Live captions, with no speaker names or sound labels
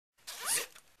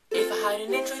had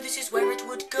an intro, this is where it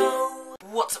would go.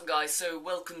 What's up guys, so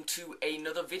welcome to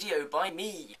another video by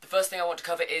me. The first thing I want to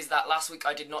cover is that last week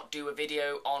I did not do a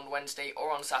video on Wednesday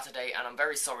or on Saturday, and I'm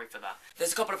very sorry for that.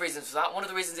 There's a couple of reasons for that. One of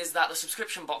the reasons is that the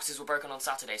subscription boxes were broken on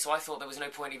Saturday, so I thought there was no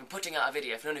point even putting out a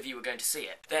video if none of you were going to see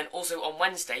it. Then also on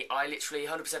Wednesday, I literally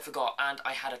 100% forgot, and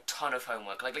I had a ton of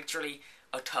homework, like literally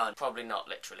a ton. Probably not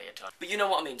literally a ton, but you know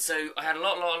what I mean. So I had a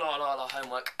lot of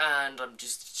homework, and I'm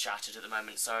just shattered at the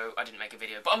moment, so I didn't make a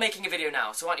video. But I'm making a video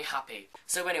now, so aren't you happy?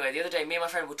 So anyway, the other day, me and my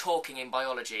friend were talking in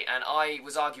biology, and I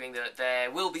was arguing that there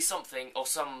will be something, or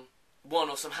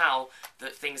somehow,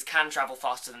 that things can travel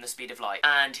faster than the speed of light.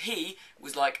 And he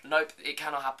was like, nope, it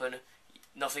cannot happen.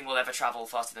 Nothing will ever travel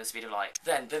faster than the speed of light.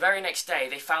 Then, the very next day,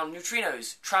 they found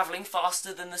neutrinos travelling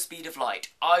faster than the speed of light.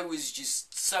 I was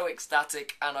just so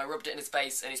ecstatic, and I rubbed it in his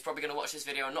face, and he's probably going to watch this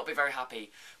video and not be very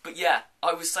happy. But yeah,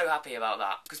 I was so happy about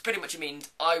that, because pretty much it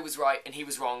means I was right and he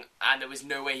was wrong, and there was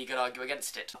no way he could argue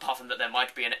against it. Apart from that there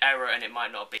might be an error and it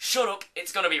might not be. Shut up,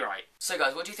 it's going to be right. So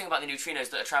guys, what do you think about the neutrinos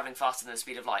that are travelling faster than the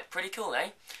speed of light? Pretty cool, eh?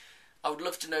 I would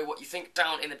love to know what you think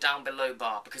down in the down below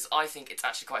bar, because I think it's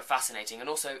actually quite fascinating, and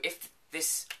also if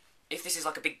this is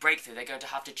like a big breakthrough, they're going to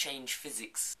have to change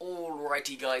physics.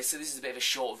 Alrighty guys, so this is a bit of a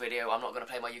short video. I'm not going to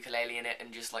play my ukulele in it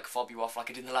and just like fob you off like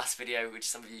I did in the last video, which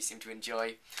some of you seem to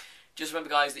enjoy. Just remember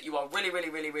guys that you are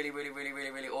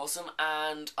really awesome,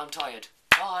 and I'm tired.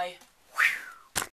 Bye!